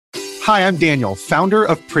Hi, I'm Daniel, founder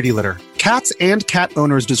of Pretty Litter. Cats and cat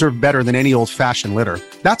owners deserve better than any old-fashioned litter.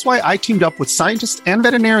 That's why I teamed up with scientists and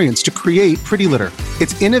veterinarians to create Pretty Litter.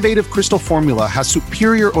 Its innovative crystal formula has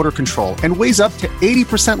superior odor control and weighs up to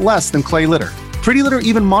 80% less than clay litter. Pretty Litter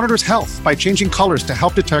even monitors health by changing colors to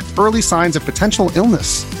help detect early signs of potential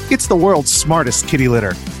illness. It's the world's smartest kitty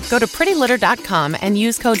litter. Go to prettylitter.com and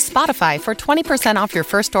use code SPOTIFY for 20% off your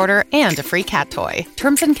first order and a free cat toy.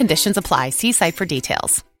 Terms and conditions apply. See site for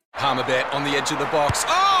details. Palmerbet on the edge of the box.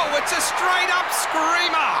 Oh, it's a straight-up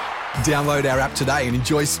screamer! Download our app today and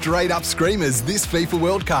enjoy straight-up screamers this FIFA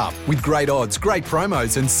World Cup with great odds, great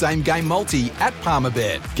promos and same-game multi at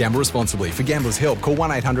Palmerbet. Gamble responsibly. For Gamblers' Help, call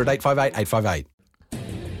 1-800-858-858.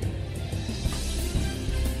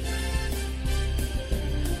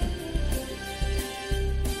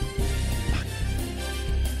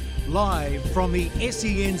 Live from the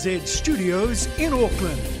SENZ studios in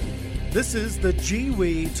Auckland, this is the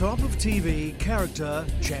Kiwi Top of TV character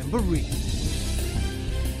Jamboree.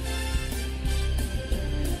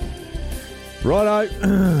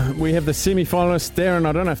 Righto, we have the semi-finalists. Darren,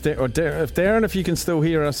 I don't know if Darren, if you can still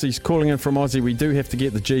hear us, he's calling in from Aussie. We do have to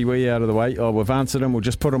get the Kiwi out of the way. Oh, we've answered him. We'll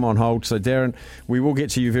just put him on hold. So, Darren, we will get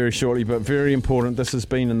to you very shortly, but very important. This has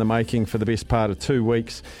been in the making for the best part of 2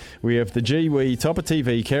 weeks. We have the Kiwi Top of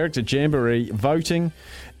TV character Jamboree voting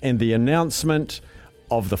and the announcement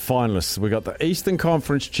of the finalists. We've got the Eastern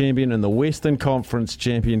Conference champion and the Western Conference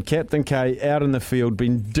champion, Captain K, out in the field,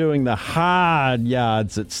 been doing the hard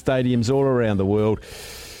yards at stadiums all around the world.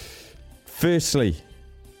 Firstly,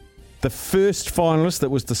 the first finalist that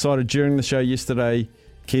was decided during the show yesterday,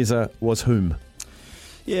 Keza, was whom?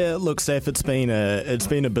 Yeah, look, Steph, it's been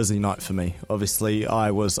a busy night for me. Obviously,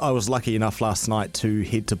 I was lucky enough last night to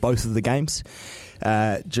head to both of the games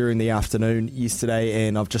during the afternoon yesterday,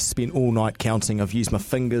 and I've just spent all night counting. I've used my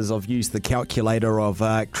fingers, I've used the calculator,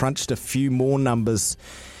 I've crunched a few more numbers,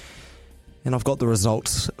 and I've got the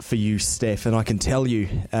results for you, Steph. And I can tell you,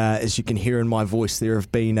 as you can hear in my voice, there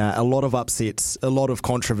have been a lot of upsets, a lot of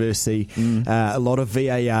controversy, a lot of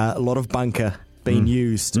VAR, a lot of bunker being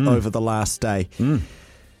used over the last day.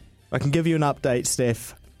 I can give you an update,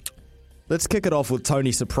 Steph. Let's kick it off with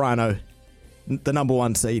Tony Soprano, the number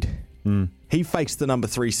 1 seed. He faced the number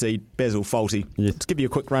 3 seed, Basil Fawlty. Yes. Let's give you a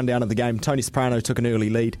quick rundown of the game. Tony Soprano took an early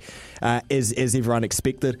lead, as everyone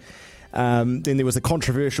expected. Then there was a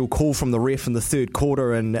controversial call from the ref in the third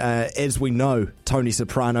quarter, and as we know, Tony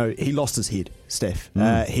Soprano, he lost his head, Steph.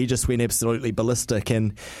 He just went absolutely ballistic.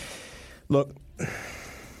 And look,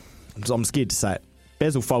 I'm scared to say it.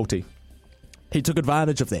 Basil Fawlty, he took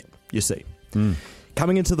advantage of that, you see.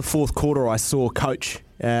 Coming into the fourth quarter, I saw Coach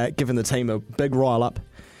giving the team a big rile-up,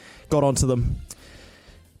 got onto them.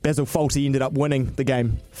 Basil Fawlty ended up winning the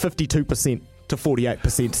game 52% to 48%,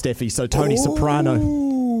 Steffi. So Tony Soprano,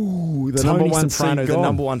 the number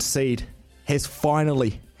 1 seed, has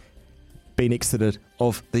finally been exited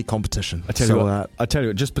of the competition. I tell you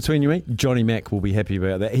what, just between you and me, Johnny Mack will be happy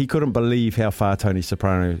about that. He couldn't believe how far Tony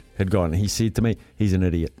Soprano had gone. He said to me, he's an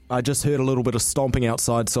idiot. I just heard a little bit of stomping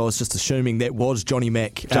outside, so I was just assuming that was Johnny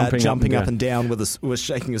Mack jumping up and down with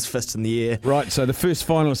shaking his fist in the air. Right, so the first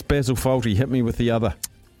finalist, Basil Fawlty, hit me with the other.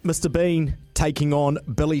 Mr. Bean taking on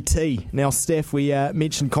Billy T. Now, Steph, we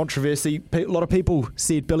mentioned controversy. A lot of people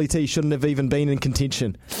said Billy T shouldn't have even been in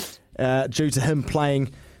contention due to him playing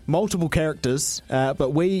multiple characters, but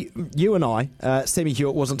you and I, Sammy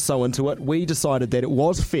Hewitt wasn't so into it. We decided that it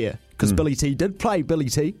was fair because Billy T did play Billy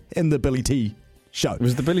T in the Billy T show. It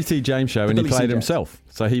was the Billy T James show, and he played himself,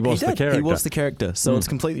 so he was the character. He was the character, so it's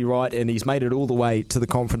completely right, and he's made it all the way to the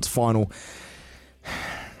conference final.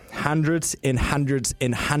 Hundreds and hundreds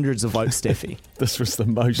and hundreds of votes, Steffi. This was the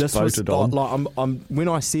most voted on. When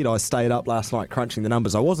I said I stayed up last night crunching the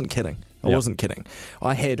numbers, I wasn't kidding. I wasn't kidding.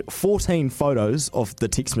 I had 14 photos of the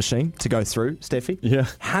text machine to go through, Steffi. Yeah.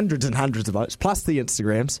 Hundreds and hundreds of votes, plus the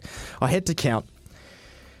Instagrams. I had to count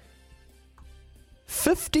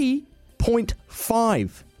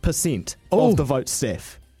 50.5% of the votes,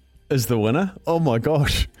 Steph. Is the winner? Oh my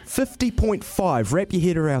gosh. 50.5. Wrap your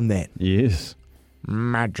head around that. Yes.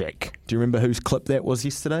 Magic. Do you remember whose clip that was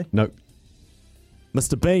yesterday? No.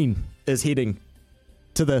 Mr. Bean is heading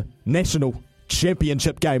to the National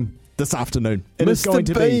Championship game this afternoon. It is going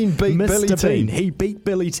to be Mr. Bean. He beat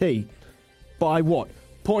Billy T by what?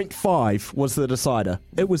 0.5 was the decider.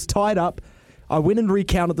 It was tied up. I went and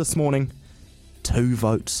recounted this morning. 2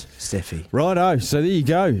 votes, Steffi. Righto, so there you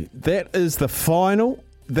go. That is the final.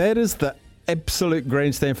 That is the absolute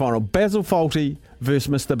grandstand final. Basil Fawlty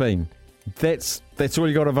versus Mr. Bean. That's all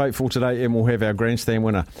you got to vote for today, and we'll have our grandstand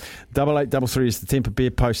winner. 8833 is the Temper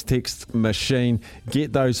Beer post text machine.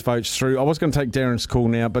 Get those votes through. I was going to take Darren's call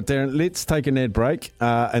now, but Darren, let's take an ad break,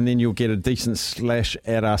 and then you'll get a decent slash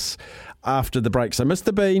at us after the break. So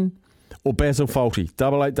Mr. Bean or Basil Fawlty,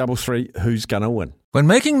 8833, who's going to win? When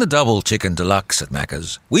making the double chicken deluxe at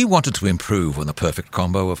Macca's, we wanted to improve on the perfect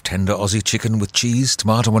combo of tender Aussie chicken with cheese,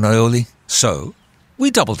 tomato and aioli. So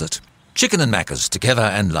we doubled it. Chicken and Macca's, together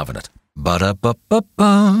and loving it.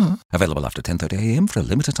 Ba-da-ba-ba-ba. Available after 10:30 a.m. for a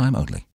limited time only.